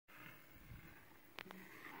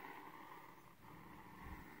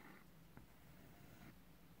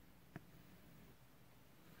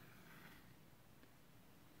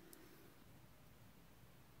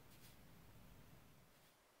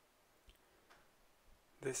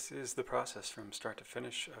This is the process from start to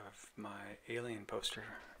finish of my Alien poster,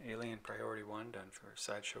 Alien Priority 1, done for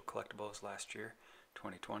Sideshow Collectibles last year,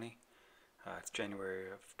 2020. It's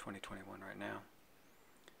January of 2021 right now.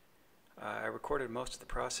 I recorded most of the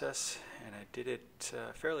process and I did it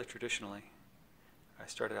fairly traditionally. I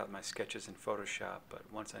started out my sketches in Photoshop, but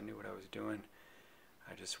once I knew what I was doing,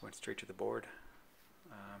 I just went straight to the board.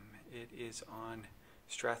 It is on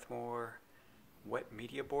Strathmore wet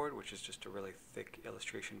media board, which is just a really thick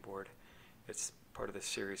illustration board. It's part of the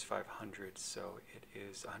series 500, so it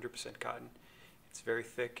is 100% cotton. It's very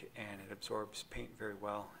thick and it absorbs paint very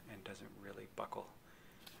well and doesn't really buckle.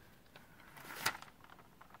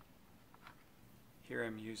 Here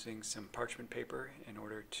I'm using some parchment paper in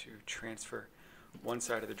order to transfer one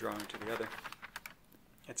side of the drawing to the other.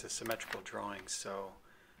 It's a symmetrical drawing, so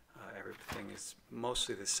everything is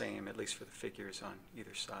mostly the same, at least for the figures on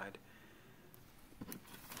either side.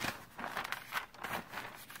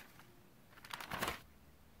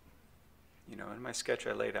 You know, in my sketch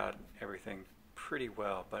I laid out everything pretty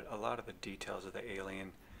well, but a lot of the details of the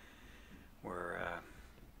alien were,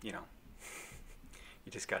 you know,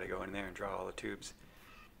 you just got to go in there and draw all the tubes.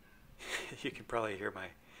 You can probably hear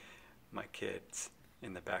my kids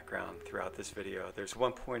in the background throughout this video. There's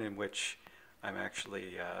one point in which I'm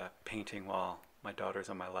actually painting while my daughter's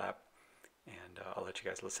on my lap, and I'll let you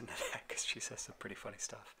guys listen to that because she says some pretty funny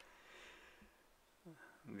stuff.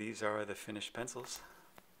 These are the finished pencils.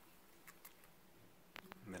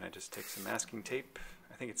 And then I just take some masking tape.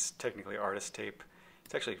 I think it's technically artist tape.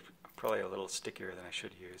 It's actually probably a little stickier than I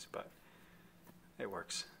should use, but it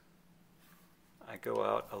works. I go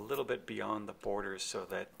out a little bit beyond the borders so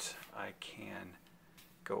that I can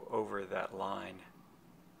go over that line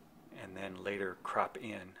and then later crop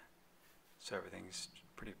in, so everything's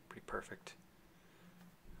pretty perfect.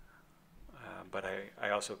 But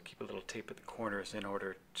I also keep a little tape at the corners in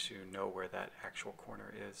order to know where that actual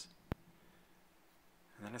corner is.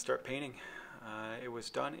 And then I start painting. It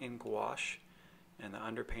was done in gouache, and the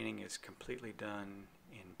underpainting is completely done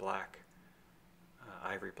in black,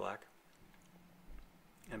 ivory black.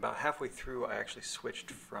 And about halfway through I actually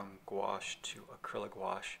switched from gouache to Acryla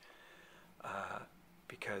Gouache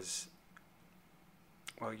because,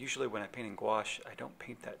 well, usually when I paint in gouache I don't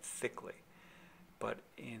paint that thickly. But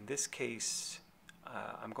in this case,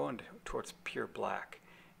 I'm going towards pure black,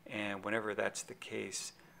 and whenever that's the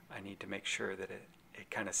case, I need to make sure that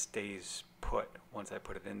it kind of stays put once I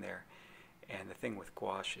put it in there. And the thing with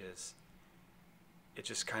gouache is, it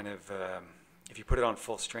just kind of, if you put it on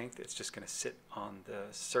full strength, it's just going to sit on the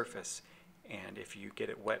surface, and if you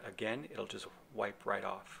get it wet again, it'll just wipe right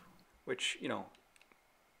off, which, you know,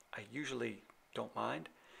 I usually don't mind,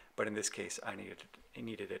 but in this case I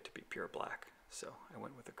needed it to be pure black. So I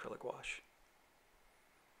went with Acryla Gouache.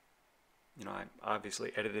 You know, I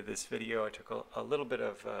obviously edited this video. I took a little bit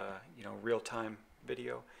of, you know, real-time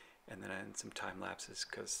video, and then I had some time lapses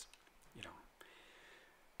because, you know,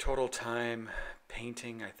 total time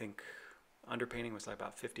painting, I think underpainting was like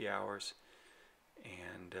about 50 hours,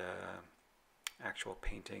 and actual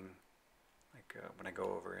painting, like when I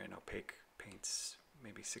go over in opaque paints,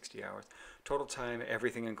 maybe 60 hours. Total time,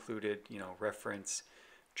 everything included, you know, reference,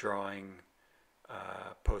 drawing,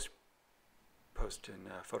 post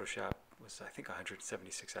in Photoshop was, I think,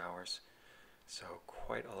 176 hours, so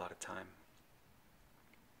quite a lot of time.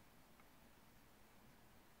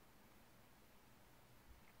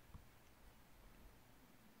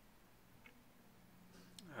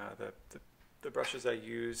 The brushes I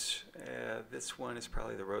use, this one is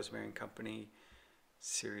probably the Rosemary Company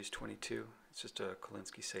Series 22. It's just a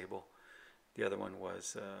Kolinsky sable. The other one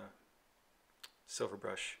was Silver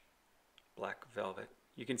Brush Black Velvet.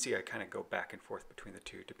 You can see I kind of go back and forth between the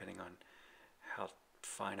two depending on how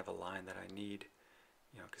fine of a line that I need,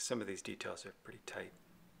 you know, because some of these details are pretty tight.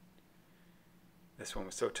 This one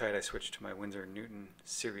was so tight I switched to my Winsor & Newton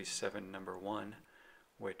Series 7 number 1,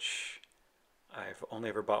 which I've only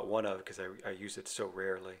ever bought one of because I use it so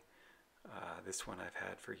rarely. This one I've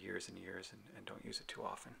had for years and years and don't use it too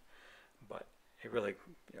often, but it really,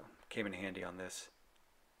 you know, came in handy on this.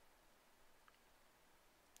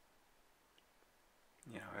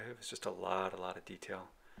 You know, it was just a lot of detail.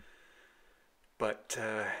 But,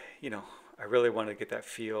 you know, I really wanted to get that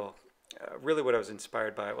feel. Really what I was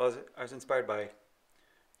inspired by, well, I was inspired by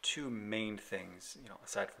two main things, you know,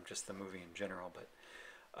 aside from just the movie in general, but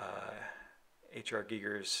H.R.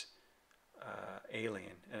 Giger's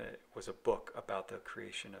Alien was a book about the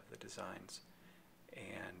creation of the designs.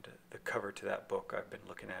 And the cover to that book, I've been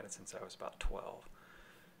looking at it since I was about 12.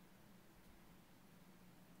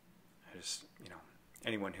 I just, you know,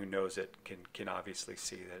 anyone who knows it can obviously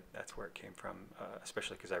see that that's where it came from,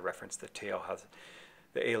 especially because I referenced the tail, how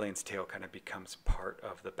the alien's tail kind of becomes part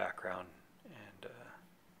of the background and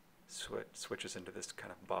switches into this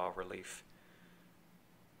kind of bas relief,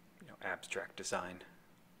 abstract design.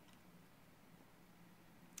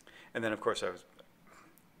 And then of course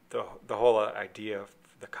the whole idea of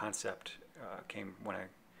the concept came when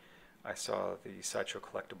I saw the Sideshow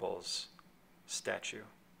Collectibles statue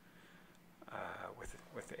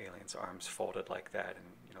with the alien's arms folded like that,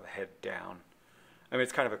 and the head down. I mean,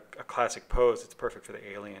 it's kind of a classic pose. It's perfect for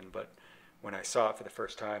the alien, but when I saw it for the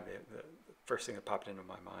first time, the first thing that popped into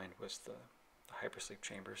my mind was the hypersleep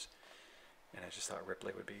chambers, and I just thought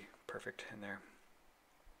Ripley would be perfect in there.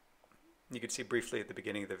 You can see briefly at the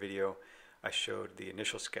beginning of the video, I showed the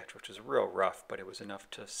initial sketch, which was real rough, but it was enough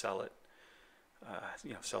to sell it,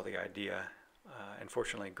 sell the idea. And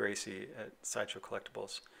fortunately, Gracie at Sideshow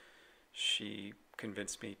Collectibles, she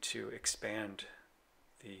convinced me to expand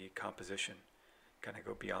the composition, kind of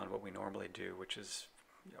go beyond what we normally do, which is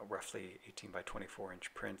roughly 18 by 24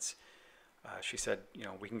 inch prints. She said,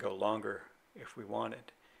 we can go longer if we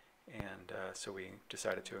wanted, and so we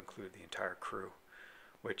decided to include the entire crew,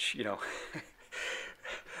 which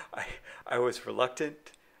I was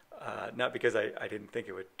reluctant, not because I didn't think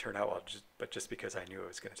it would turn out well, but just because I knew it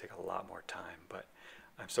was going to take a lot more time. But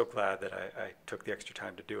I'm so glad that I took the extra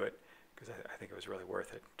time to do it, because I think it was really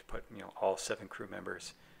worth it to put all 7 crew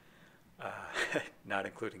members, not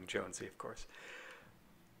including Jonesy, of course.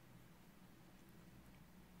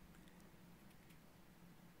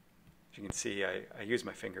 As you can see, I use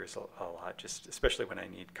my fingers a lot, just especially when I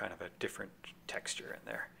need kind of a different texture in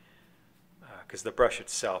there. Because the brush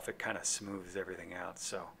itself, it kind of smooths everything out.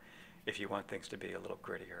 So if you want things to be a little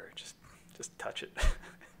grittier, just touch it.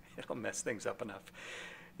 It'll mess things up enough.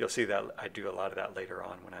 You'll see that I do a lot of that later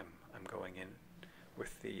on when I'm going in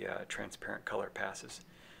with the transparent color passes.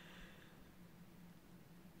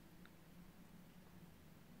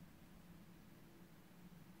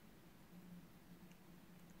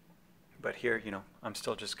 But here, I'm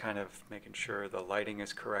still just kind of making sure the lighting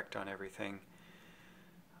is correct on everything.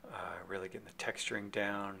 Really getting the texturing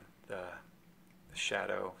down, the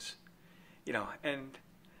shadows, and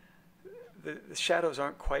the shadows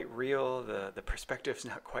aren't quite real. The perspective's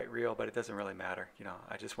not quite real, but it doesn't really matter.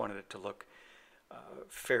 I just wanted it to look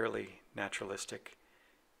fairly naturalistic,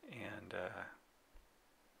 and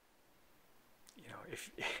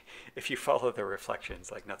if you follow the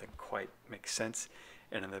reflections, like nothing quite makes sense.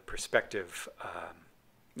 And in the perspective,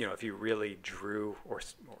 if you really drew or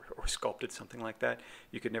sculpted something like that,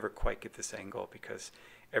 you could never quite get this angle, because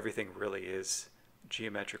everything really is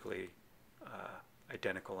geometrically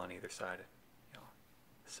identical on either side,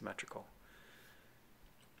 symmetrical.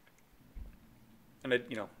 And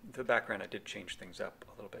the background, I did change things up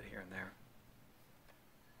a little bit here and there.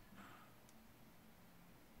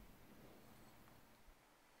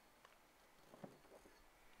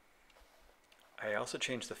 I also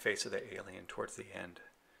changed the face of the alien towards the end.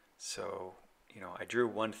 So, I drew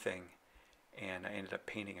one thing and I ended up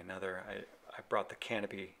painting another. I brought the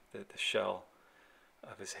canopy, the shell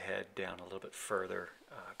of his head down a little bit further,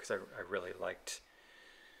 because I really liked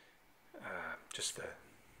just the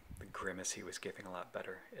grimace he was giving a lot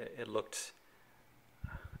better. It looked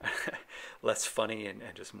less funny and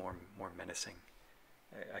just more menacing.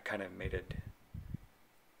 I kind of made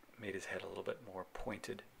his head a little bit more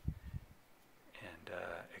pointed. And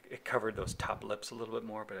it covered those top lips a little bit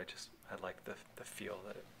more, but I liked the feel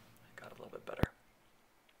that it got a little bit better.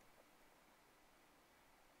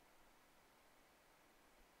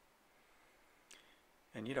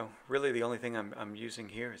 And really the only thing I'm using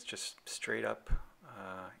here is just straight up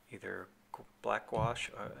either black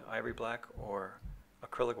gouache, ivory black, or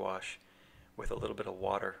acrylic gouache with a little bit of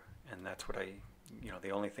water, and that's what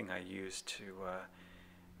the only thing I use to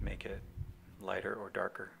make it lighter or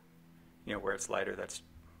darker. Where it's lighter,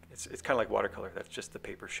 it's kind of like watercolor. That's just the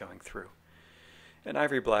paper showing through. And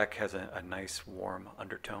ivory black has a nice warm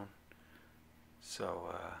undertone,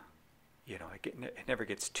 so it never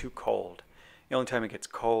gets too cold. The only time it gets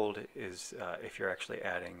cold is if you're actually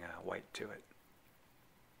adding white to it.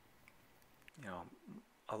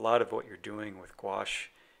 A lot of what you're doing with gouache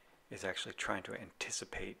is actually trying to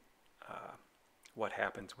anticipate what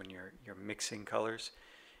happens when you're mixing colors,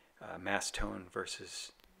 mass tone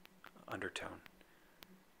versus undertone.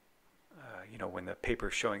 When the paper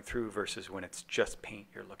is showing through versus when it's just paint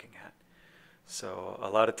you're looking at. So a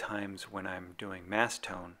lot of times when I'm doing mass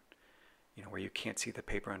tone, where you can't see the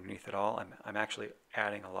paper underneath at all, I'm actually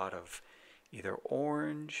adding a lot of either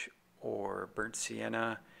orange or burnt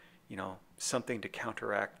sienna, something to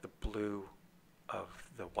counteract the blue of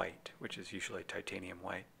the white, which is usually titanium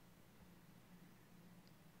white.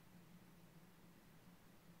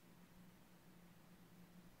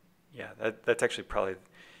 Yeah, that's actually probably,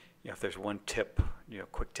 if there's one tip,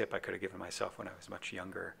 quick tip I could have given myself when I was much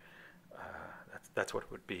younger, that's what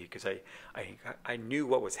it would be, because I knew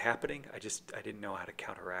what was happening. I didn't know how to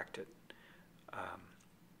counteract it. Um,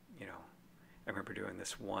 you know, I remember doing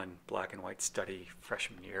this one black and white study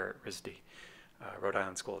freshman year at RISD, Rhode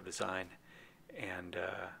Island School of Design, and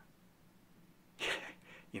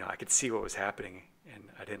I could see what was happening, and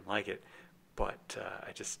I didn't like it, but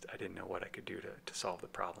I didn't know what I could do to solve the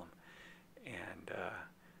problem. And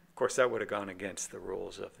of course, that would have gone against the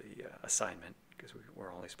rules of the assignment, because we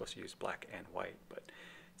were only supposed to use black and white, but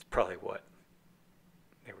it's probably what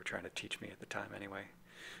they were trying to teach me at the time anyway.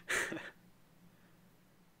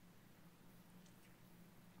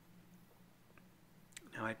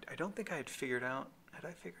 Now, I don't think had I figured it out at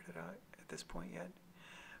this point yet?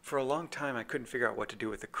 For a long time, I couldn't figure out what to do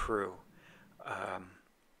with the crew.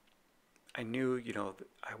 I knew,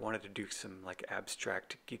 I wanted to do some like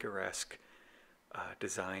abstract, Gigeresque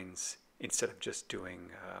designs instead of just doing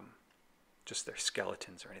just their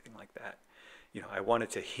skeletons or anything like that. I wanted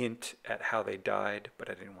to hint at how they died, but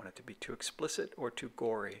I didn't want it to be too explicit or too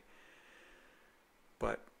gory.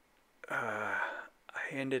 But I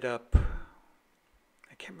ended up,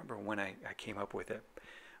 I can't remember when I came up with it,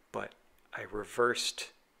 but I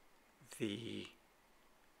reversed the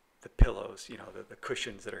pillows, the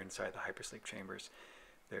cushions that are inside the hypersleep chambers.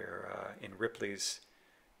 They're in Ripley's,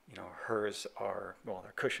 hers are, well,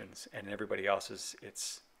 they're cushions, and everybody else's,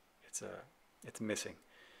 it's missing.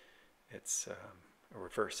 It's a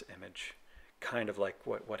reverse image, kind of like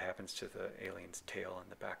what happens to the alien's tail in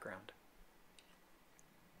the background.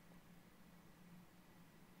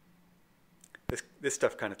 This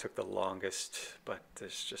stuff kind of took the longest, but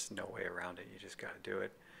there's just no way around it. You just got to do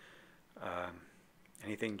it.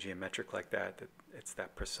 Anything geometric like that, it's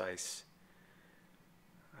that precise,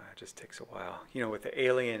 it just takes a while. With the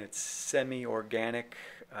alien, it's semi-organic,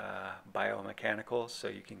 biomechanical, so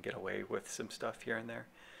you can get away with some stuff here and there.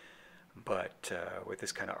 But with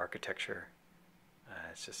this kind of architecture,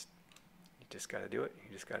 it's just, you just got to do it.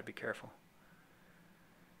 You just got to be careful.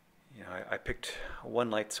 I picked one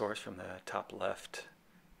light source from the top left,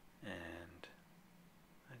 and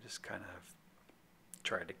I just kind of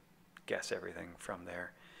tried to guess everything from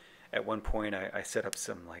there. At one point, I set up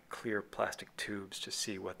some like clear plastic tubes to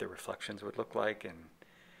see what the reflections would look like, and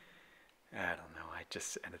I don't know, I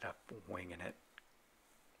just ended up winging it.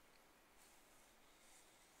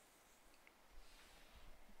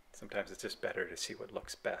 Sometimes it's just better to see what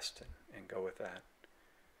looks best and go with that.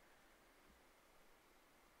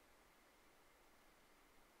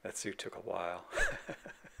 That suit took a while.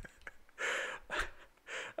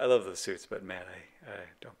 I love those suits, but man, I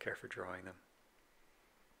don't care for drawing them.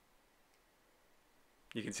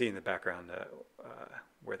 You can see in the background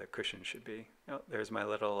where the cushion should be. Oh, there's my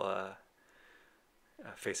little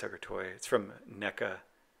facehugger toy. It's from NECA.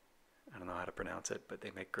 I don't know how to pronounce it, but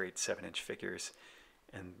they make great 7-inch figures.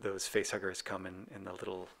 And those facehuggers come in the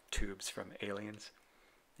little tubes from Aliens.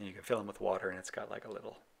 And you can fill them with water, and it's got like a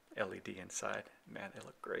little LED inside. Man, they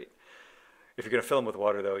look great. If you're going to fill them with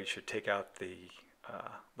water, though, you should take out the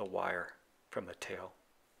wire from the tail,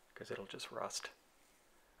 because it'll just rust.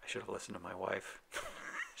 I should have listened to my wife.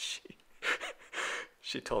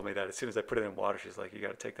 She told me that as soon as I put it in water, she's like, you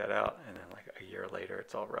got to take that out. And then like a year later,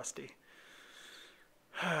 it's all rusty.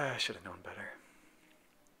 I should have known better.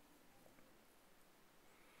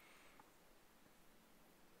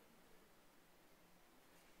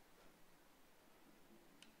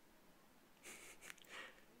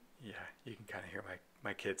 Yeah, you can kind of hear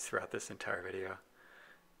my kids throughout this entire video.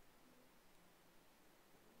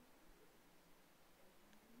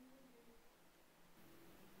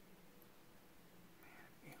 Man,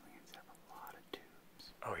 aliens have a lot of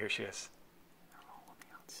tubes. Oh, here she is. They're all on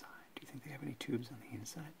the outside. Do you think they have any tubes on the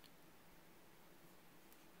inside?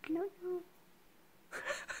 I don't know.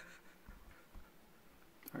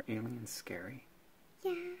 Are aliens scary?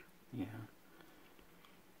 Yeah. Yeah.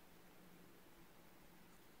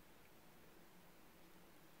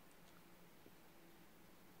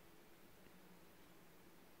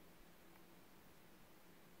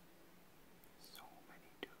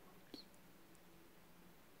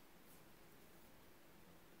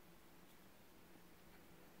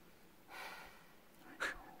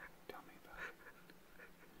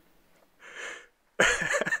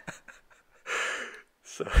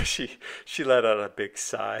 So she let out a big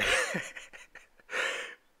sigh,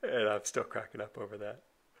 and I'm still cracking up over that.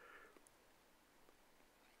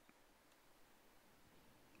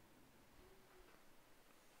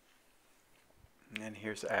 And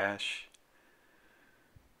here's Ash.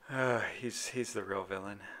 He's the real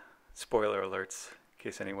villain. Spoiler alerts, in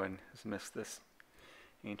case anyone has missed this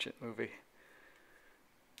ancient movie.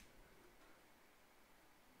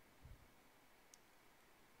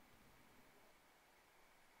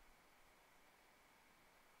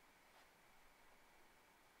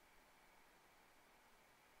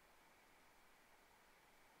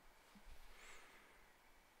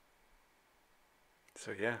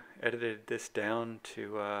 So yeah, edited this down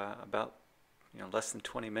to about less than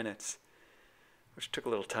 20 minutes, which took a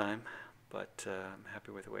little time, but I'm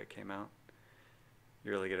happy with the way it came out. You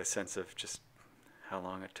really get a sense of just how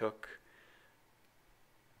long it took.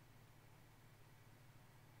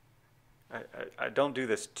 I don't do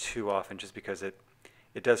this too often just because it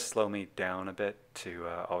does slow me down a bit to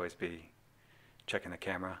always be checking the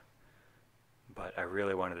camera, but I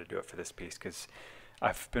really wanted to do it for this piece because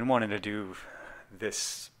I've been wanting to do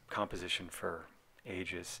this composition for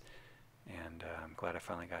ages, and I'm glad I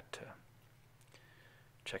finally got to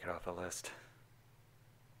check it off the list.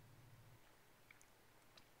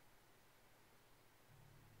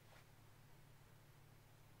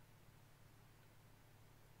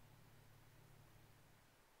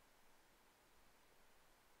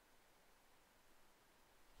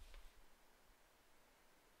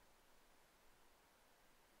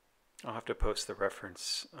 I'll have to post the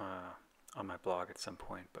reference on my blog at some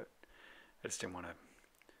point, but I just didn't want to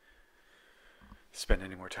spend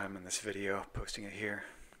any more time on this video posting it here.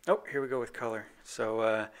 Oh, here we go with color. So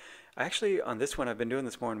I actually, on this one, I've been doing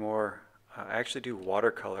this more and more. I actually do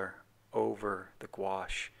watercolor over the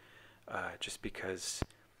gouache just because,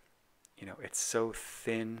 it's so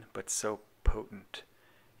thin but so potent.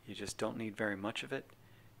 You just don't need very much of it,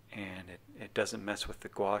 and it doesn't mess with the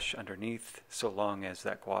gouache underneath so long as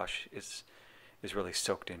that gouache is really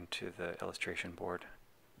soaked into the illustration board.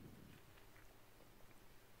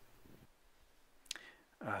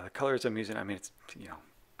 The colors I'm using, I mean, it's,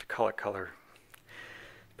 to call it color,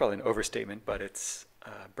 it's probably an overstatement, but it's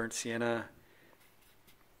burnt sienna,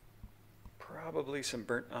 probably some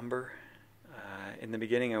burnt umber. In the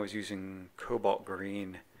beginning I was using cobalt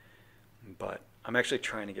green, but I'm actually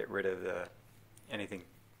trying to get rid of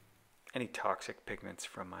any toxic pigments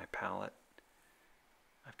from my palette.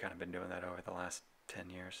 I've kind of been doing that over the last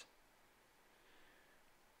 10 years.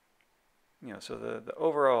 So the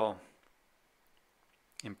overall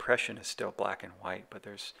impression is still black and white, but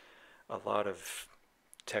there's a lot of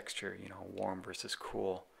texture, warm versus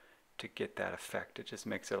cool, to get that effect. It just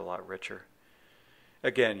makes it a lot richer.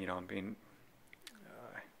 Again, I'm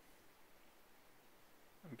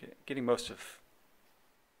getting most of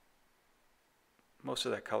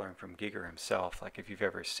that coloring from Giger himself. Like if you've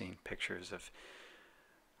ever seen pictures of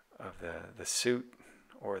the suit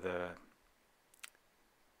or the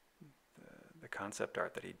concept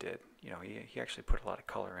art that he did, he actually put a lot of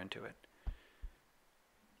color into it.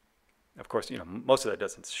 Of course, most of that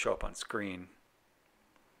doesn't show up on screen.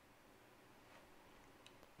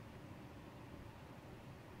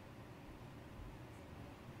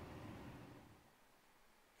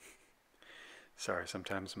 Sorry,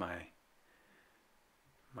 sometimes my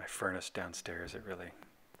furnace downstairs, it really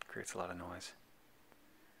creates a lot of noise.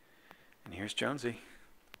 And here's Jonesy.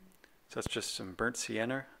 So it's just some burnt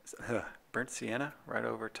sienna right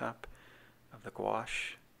over top of the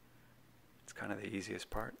gouache. It's kind of the easiest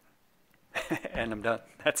part. And I'm done.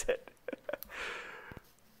 That's it.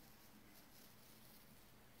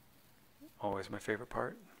 Always my favorite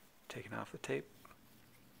part, taking off the tape.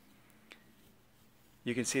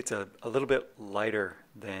 You can see it's a little bit lighter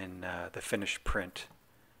than the finished print,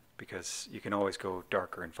 because you can always go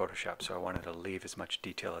darker in Photoshop, so I wanted to leave as much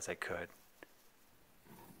detail as I could.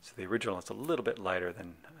 So the original is a little bit lighter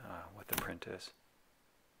than what the print is.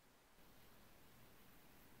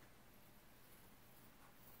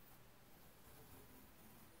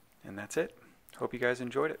 And that's it. Hope you guys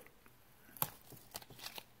enjoyed it.